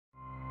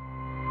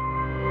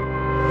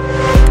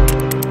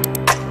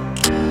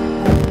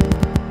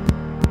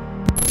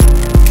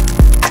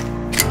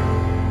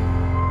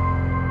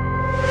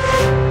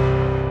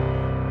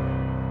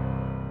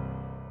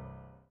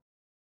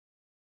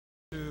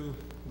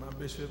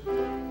Bishop,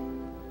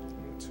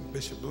 to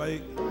Bishop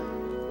Blake,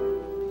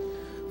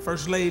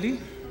 First Lady,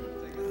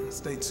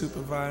 State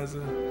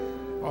Supervisor,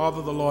 all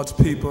of the Lord's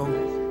people.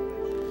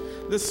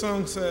 This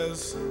song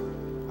says,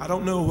 I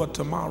don't know what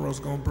tomorrow's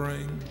gonna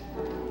bring.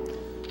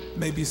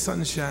 Maybe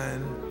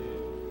sunshine,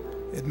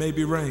 it may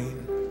be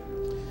rain,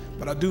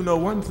 but I do know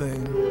one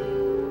thing,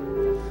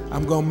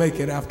 I'm gonna make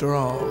it after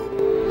all.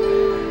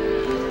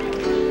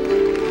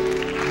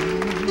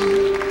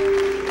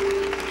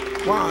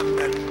 One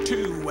and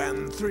two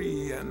and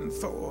three and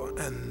four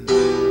and...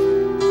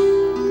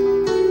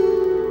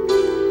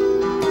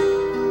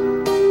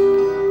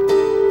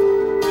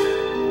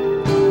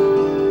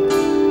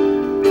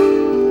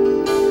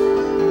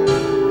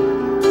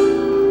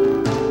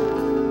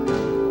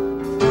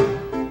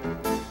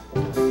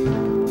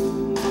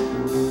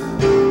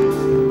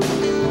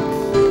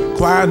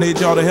 Choir, I need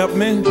y'all to help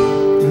me.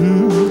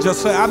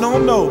 Just say, I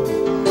don't know.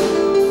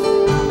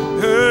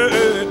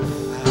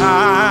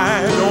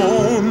 I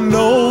don't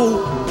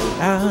know.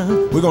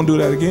 We're gonna do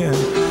that again.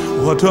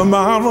 What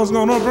tomorrow's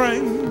gonna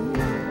bring.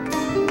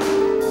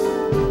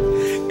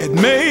 It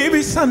may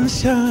be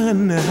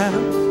sunshine,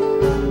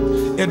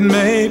 it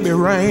may be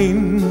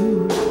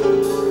rain.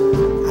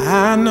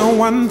 I know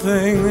one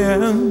thing,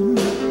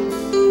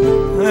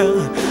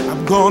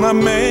 I'm gonna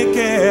make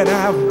it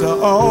after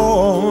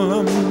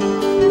all.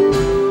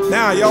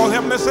 Now y'all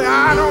help me say,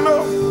 I don't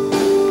know.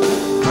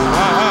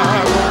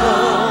 I don't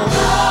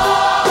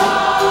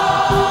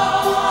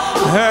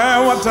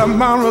know what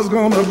tomorrow's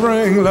gonna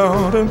bring,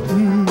 Lord.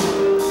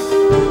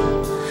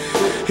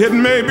 It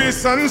may be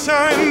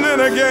sunshine, then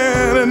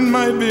again it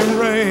might be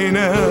rain,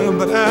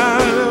 but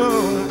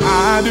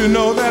I do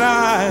know that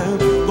I'm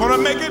gonna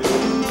make it.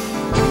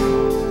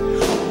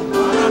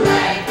 Gonna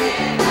make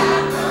it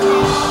after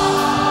all.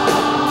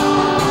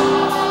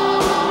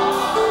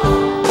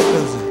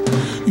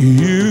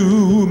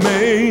 You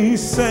may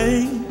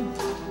say,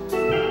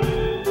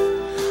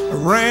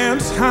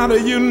 Rance, how do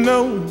you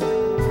know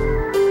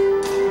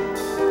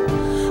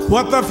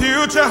what the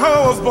future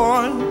holds,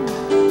 boy?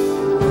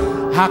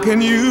 How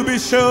can you be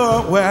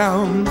sure?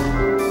 Well,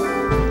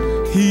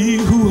 he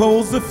who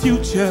holds the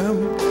future,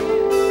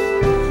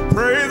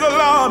 praise the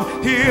Lord,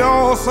 he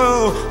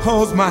also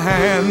holds my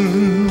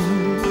hand.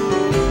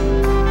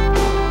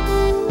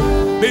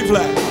 B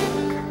flat.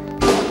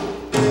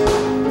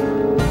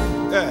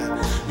 Yeah.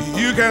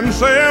 You can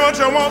say what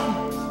you want,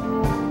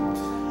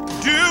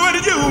 do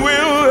what you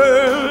will.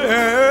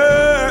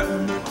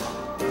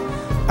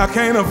 I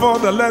can't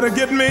afford to let it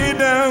get me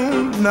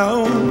down,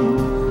 no.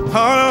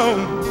 Oh,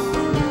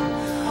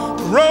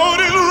 the road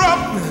is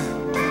rough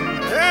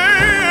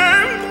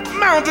and the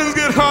mountains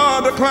get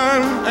hard to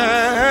climb.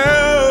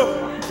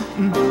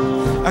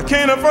 I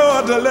can't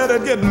afford to let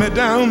it get me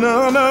down,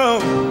 no, no.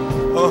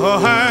 Oh,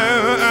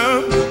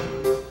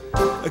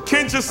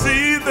 can't you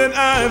see that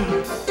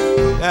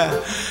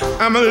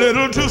I'm a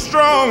little too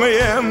strong,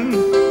 yeah.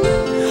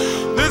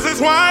 This is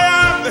why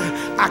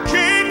I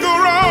can't go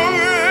wrong.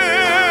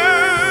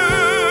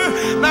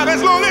 Not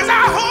as long as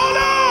I hold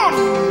on.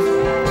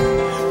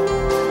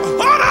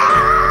 Hold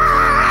on.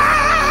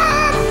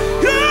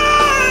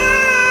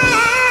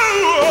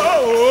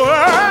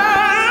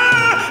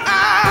 I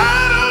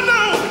don't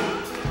know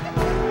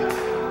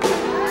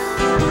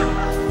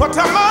what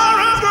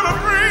tomorrow's gonna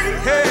bring.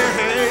 Hey,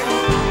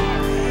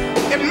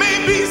 it may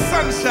be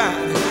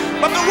sunshine,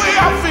 but the way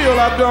I feel,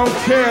 I don't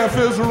care if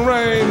it's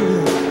rain.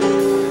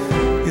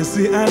 You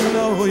see, I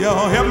know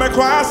y'all help me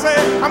choir say,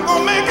 I'm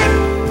gonna make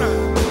it.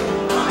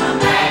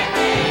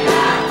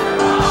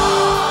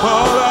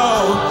 Hold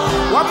on,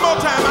 one more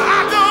time.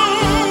 I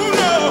don't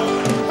know.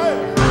 Hey.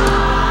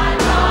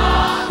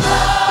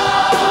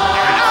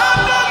 I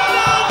don't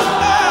know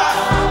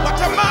what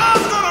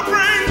tomorrow's gonna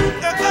bring.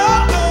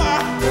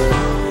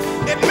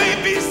 It may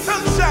be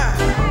sunshine.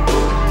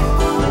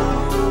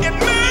 It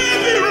may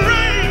be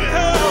rain.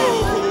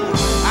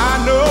 I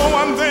know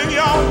one thing,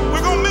 y'all.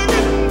 We're gonna make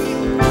it.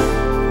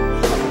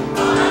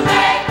 Gonna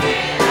make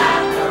it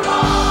after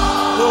all.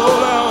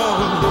 Hold on,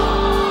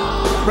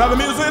 brother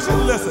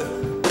musician, listen.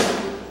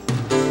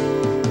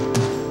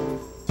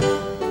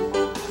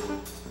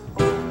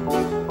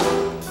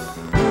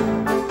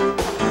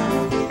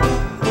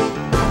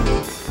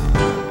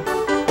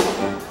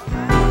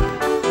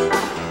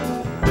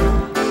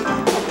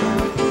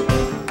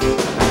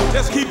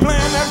 Keep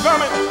playing that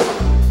vomit.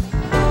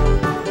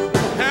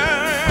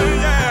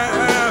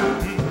 Yeah.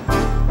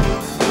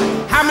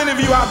 How many of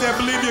you out there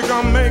believe you're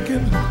gonna make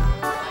it?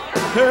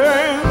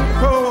 Hey,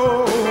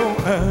 oh,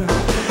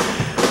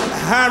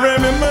 I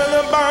remember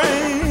the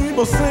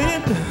Bible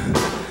said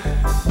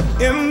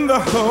in the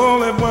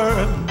Holy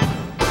Word,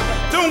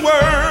 don't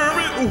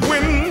worry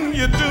when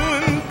you're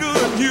doing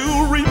good, you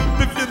reap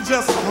if you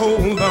just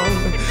hold on.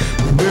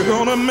 We're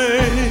gonna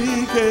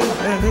make it.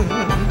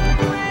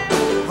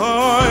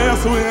 Oh,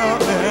 yes, we are.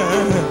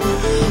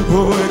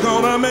 Oh, we're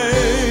gonna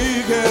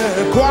make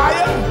it.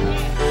 Quiet.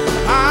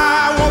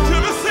 I want you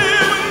to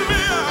sing with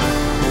me.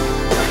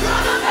 We're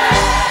gonna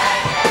make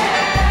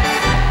it.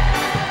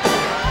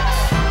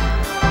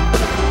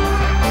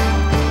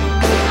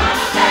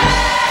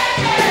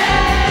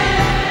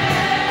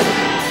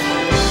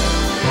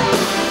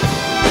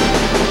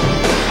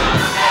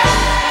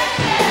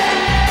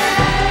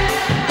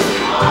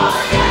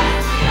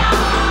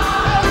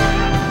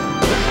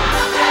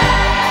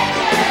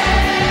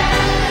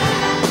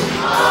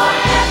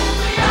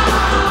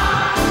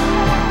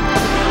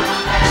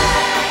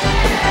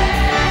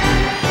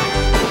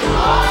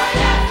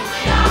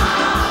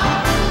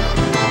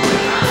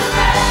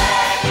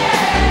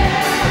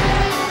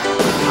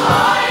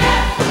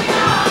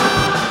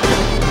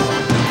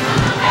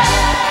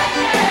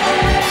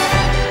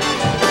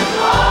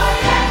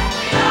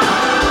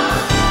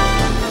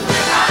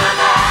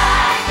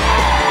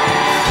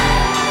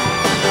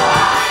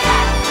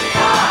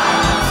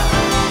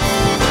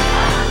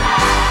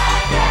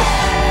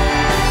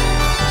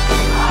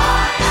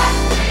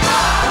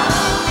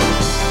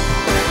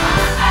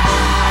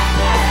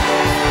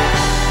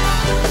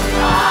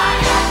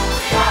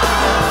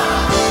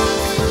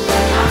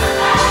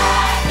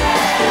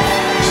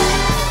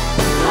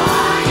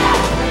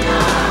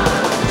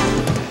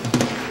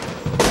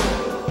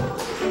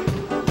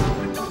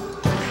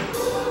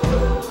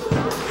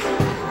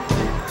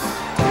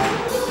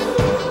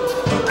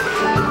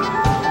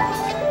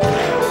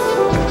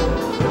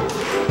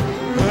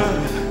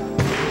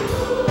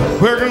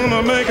 We're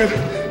gonna make it.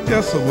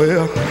 Yes, we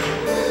will.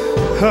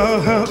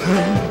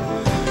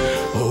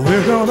 Oh,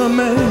 we're gonna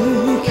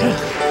make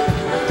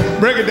it.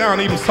 Break it down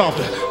even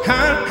softer.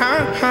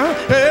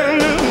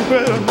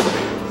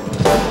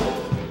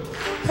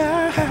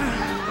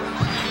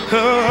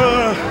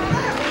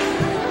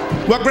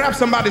 Well, grab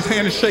somebody's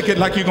hand and shake it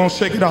like you're gonna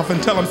shake it off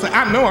and tell them, say,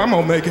 I know I'm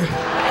gonna make it.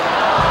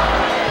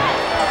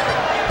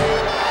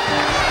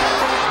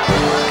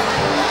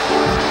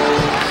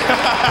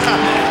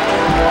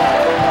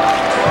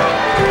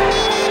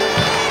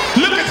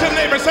 Look at your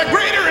neighbor and say,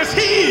 greater is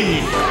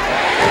he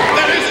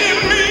that is in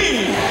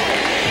me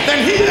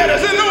than he that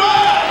is in the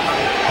world.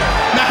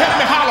 Now help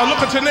me holler.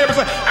 Look at your neighbor and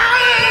say, I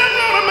am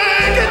gonna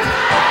make it.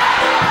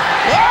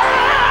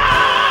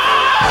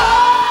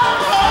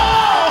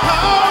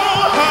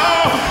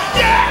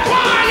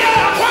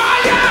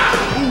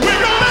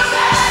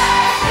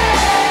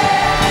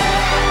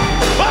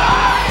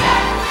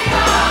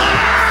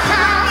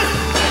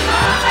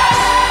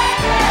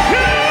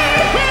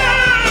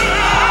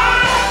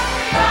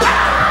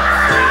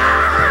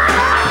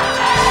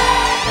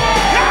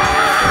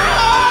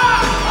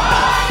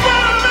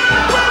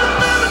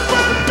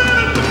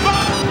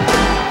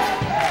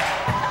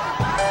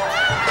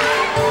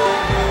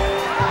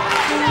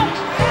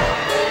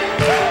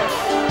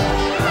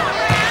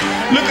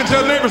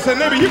 Your neighbor said,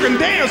 neighbor, you can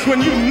dance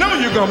when you know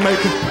you're gonna make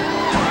it.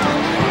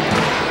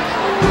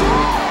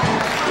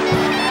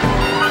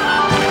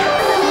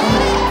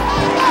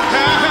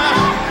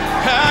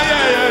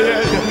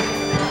 Yeah.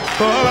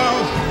 Hold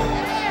on.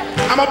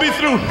 I'm gonna be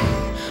through.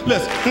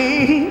 Listen.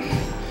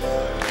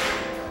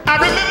 I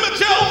remember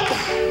Job,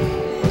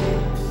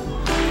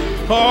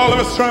 all of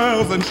his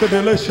trials and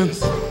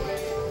tribulations.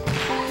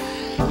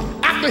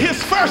 After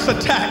his first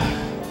attack,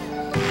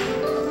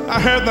 I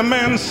heard the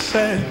man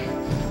say,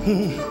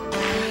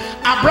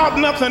 I brought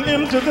nothing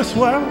into this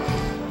world.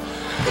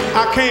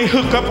 I can't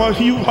hook up a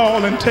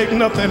U-Haul and take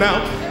nothing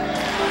out.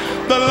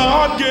 The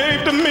Lord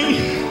gave to me,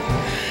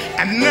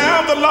 and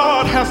now the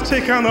Lord has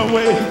taken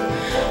away.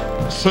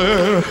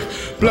 Sir,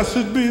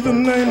 blessed be the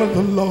name of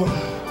the Lord.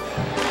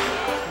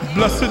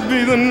 Blessed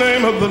be the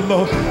name of the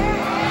Lord.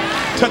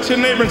 Touch your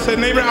neighbor and say,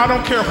 neighbor, I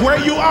don't care where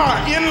you are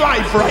in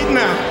life right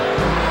now.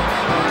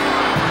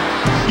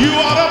 You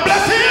ought to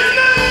bless his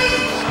name.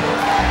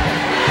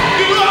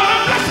 You ought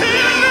to bless his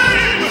name.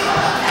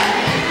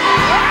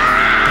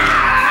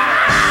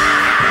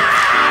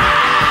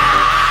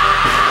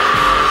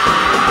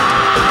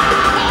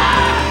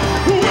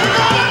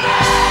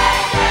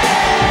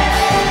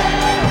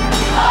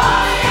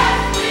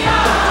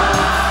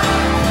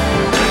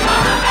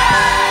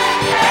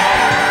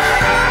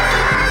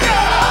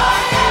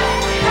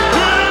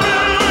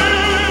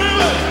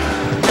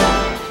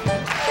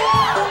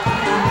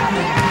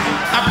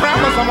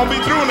 I'm gonna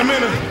be through in a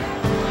minute.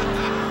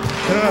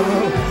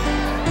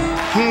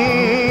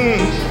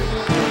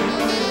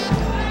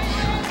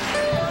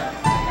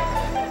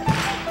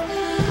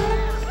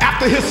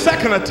 After his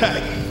second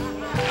attack,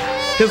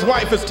 his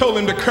wife has told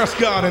him to curse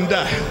God and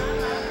die.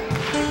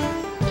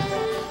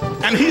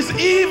 And he's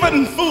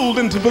even fooled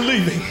into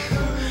believing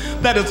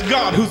that it's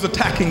God who's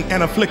attacking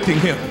and afflicting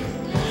him.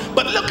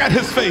 But look at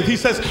his faith. He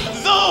says,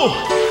 though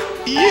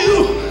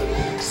you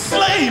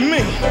slay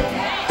me,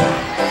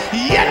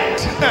 yet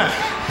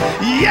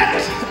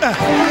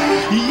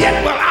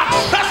will I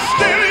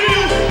trust in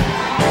you.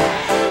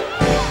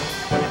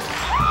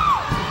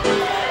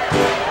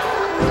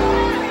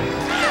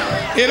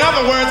 In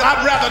other words,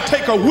 I'd rather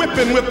take a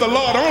whipping with the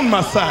Lord on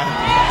my side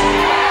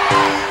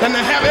than to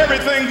have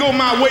everything go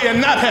my way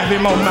and not have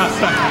him on my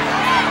side.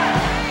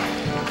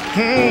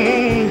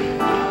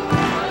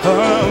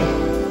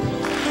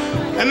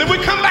 And then we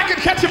come back and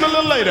catch him a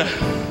little later.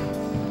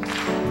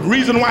 The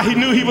reason why he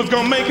knew he was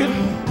going to make it,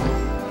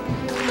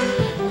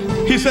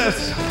 he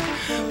says,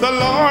 the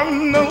Lord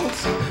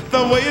knows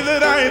the way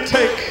that I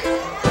take.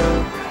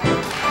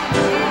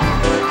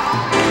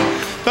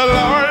 The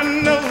Lord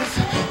knows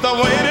the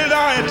way that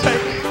I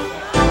take.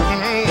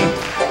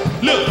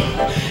 Look,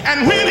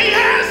 and when he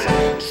has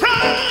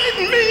tried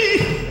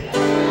me,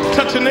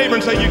 touch your neighbor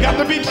and say, you got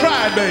to be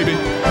tried, baby.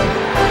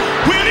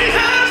 When he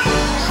has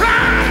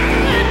tried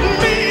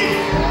me,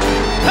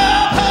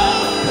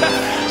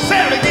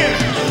 say it again.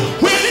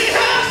 When he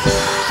has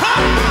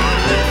tried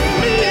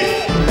me,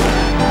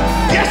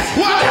 guess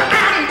what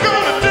I'm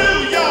gonna do,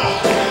 y'all?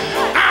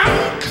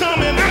 I'm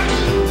coming out.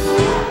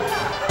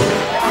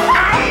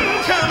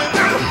 I'm coming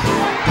out.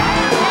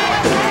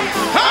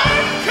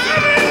 I'm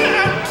coming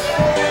out.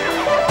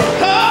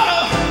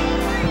 Oh,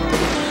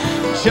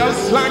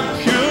 just like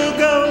pure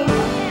gold.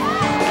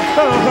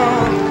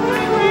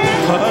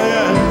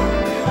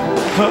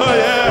 Oh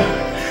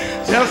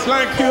yeah, just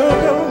like pure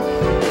gold.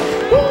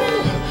 Woo.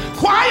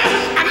 Choir,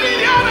 I need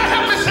y'all to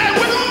help me say,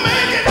 we're gonna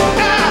make it.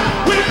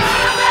 We're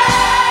gonna make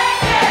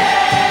it.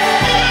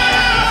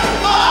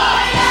 Yeah. Oh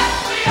yes,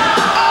 we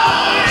are.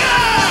 Oh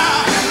yeah.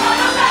 We're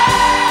gonna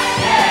make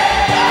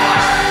it. Oh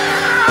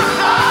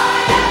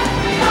yes,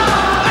 we are.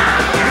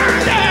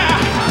 Yeah.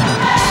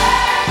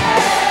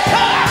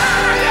 Oh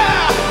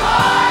yeah.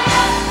 Oh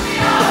yes, we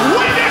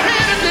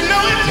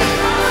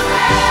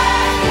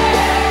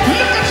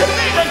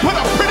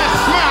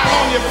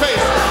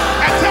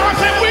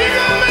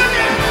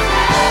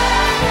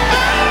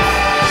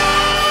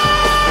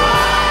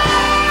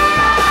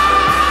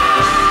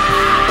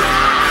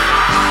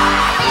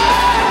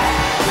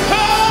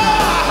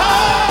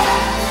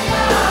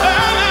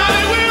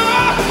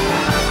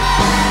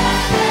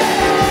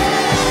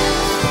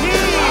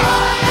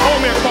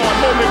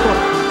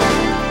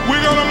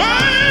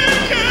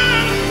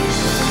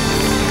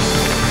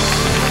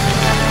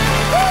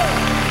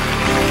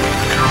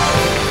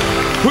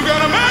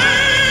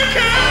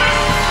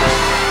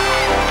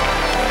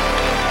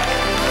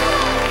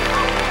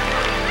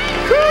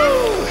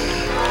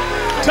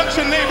at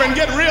your neighbor and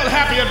get real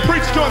happy and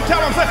preach to him. Tell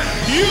him, say,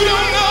 you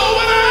don't know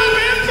what I've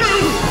been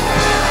through,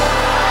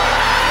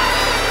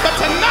 but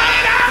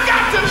tonight I've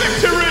got the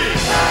victory.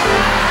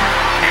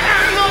 And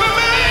I'm gonna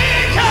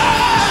make it.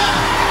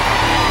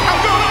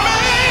 I'm gonna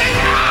make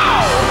it.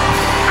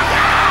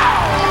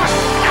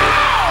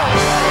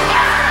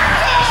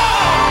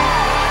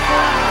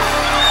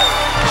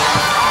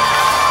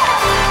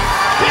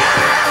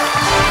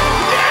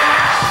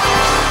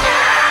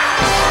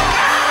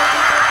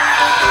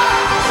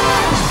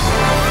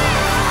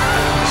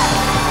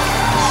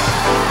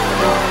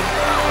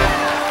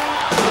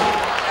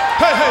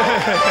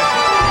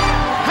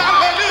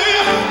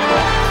 Hallelujah,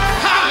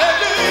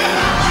 hallelujah,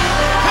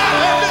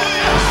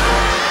 hallelujah.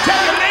 Tell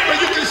your neighbor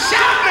you can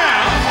shout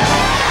now,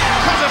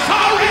 because it's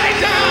already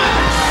done.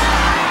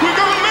 We're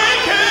gonna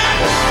make it.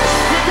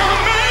 We're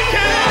gonna make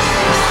it.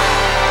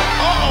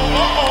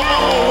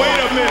 Wait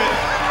a minute.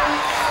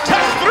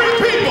 Touch three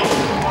people.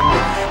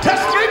 Touch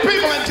three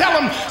people and tell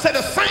them, say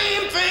the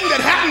same thing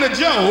that happened to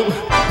Job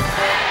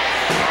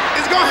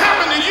is gonna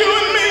happen to you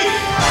and me.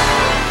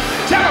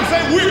 Tell them,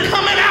 say, we're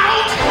coming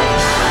out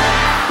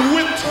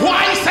with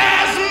twice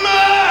as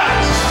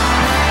much.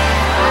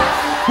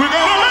 We're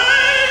gonna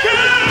make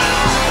it.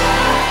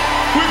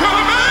 We're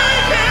gonna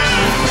make it.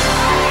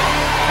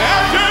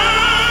 After.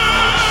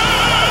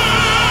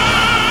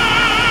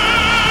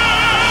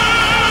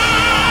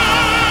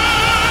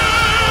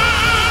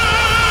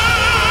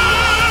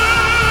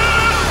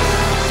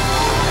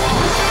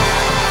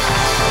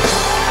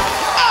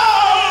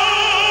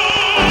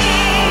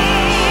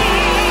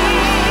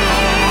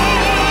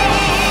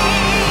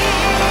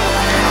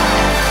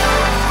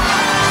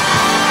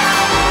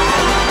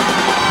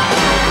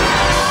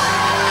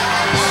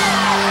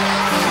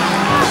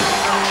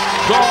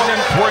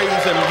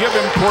 Praise him, give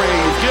him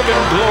praise, give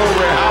him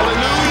glory.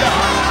 Hallelujah,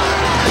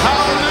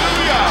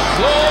 hallelujah,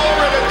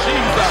 glory to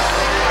Jesus,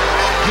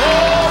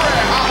 glory,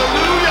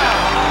 hallelujah.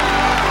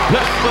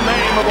 Bless the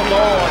name of the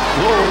Lord.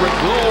 Glory,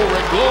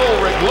 glory,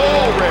 glory,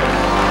 glory.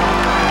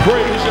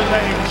 Praise your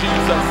name,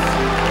 Jesus.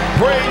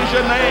 Praise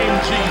your name,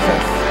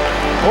 Jesus.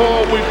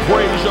 Oh, we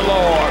praise you,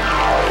 Lord.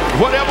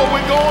 Whatever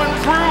we're going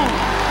through,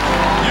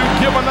 you've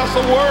given us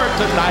a word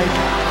tonight,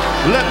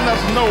 letting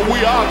us know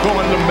we are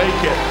going to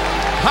make it.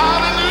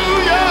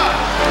 Hallelujah!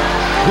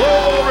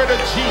 Glory to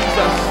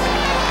Jesus.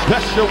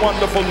 Bless your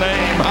wonderful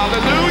name.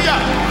 Hallelujah!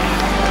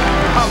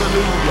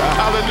 Hallelujah!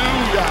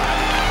 Hallelujah!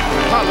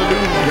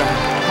 Hallelujah!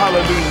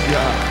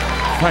 Hallelujah!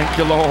 Thank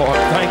you, Lord.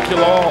 Thank you,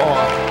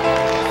 Lord.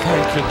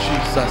 Thank you,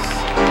 Jesus.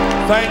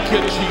 Thank you,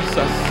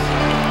 Jesus.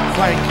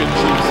 Thank you,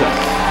 Jesus.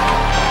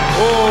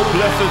 Oh,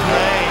 bless his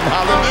name.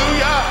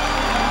 Hallelujah!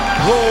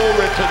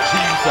 Glory to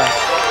Jesus.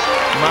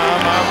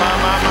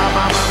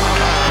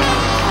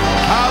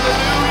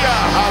 Hallelujah,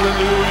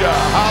 hallelujah,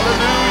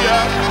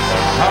 hallelujah,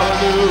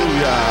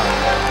 hallelujah.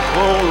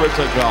 Glory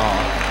to God.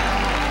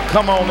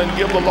 Come on and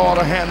give the Lord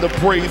a hand of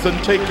praise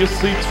and take your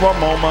seats for a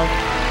moment.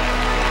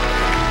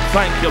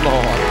 Thank you,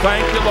 Lord.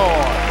 Thank you,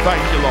 Lord.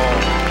 Thank you,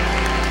 Lord.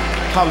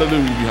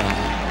 Hallelujah.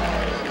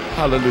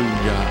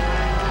 Hallelujah.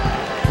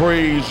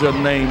 Praise your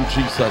name,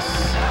 Jesus.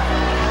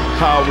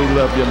 How we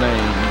love your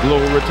name.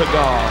 Glory to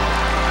God.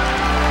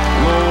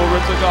 Glory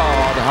to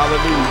God.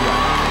 Hallelujah.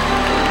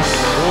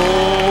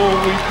 Oh,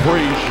 we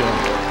praise you.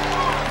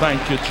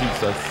 Thank you,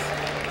 Jesus.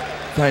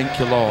 Thank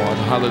you, Lord.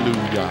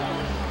 Hallelujah.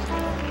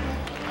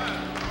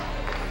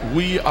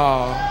 We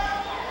are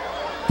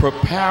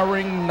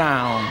preparing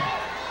now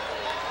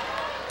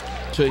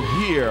to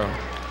hear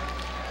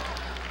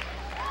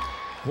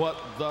what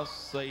thus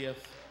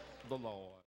saith the Lord.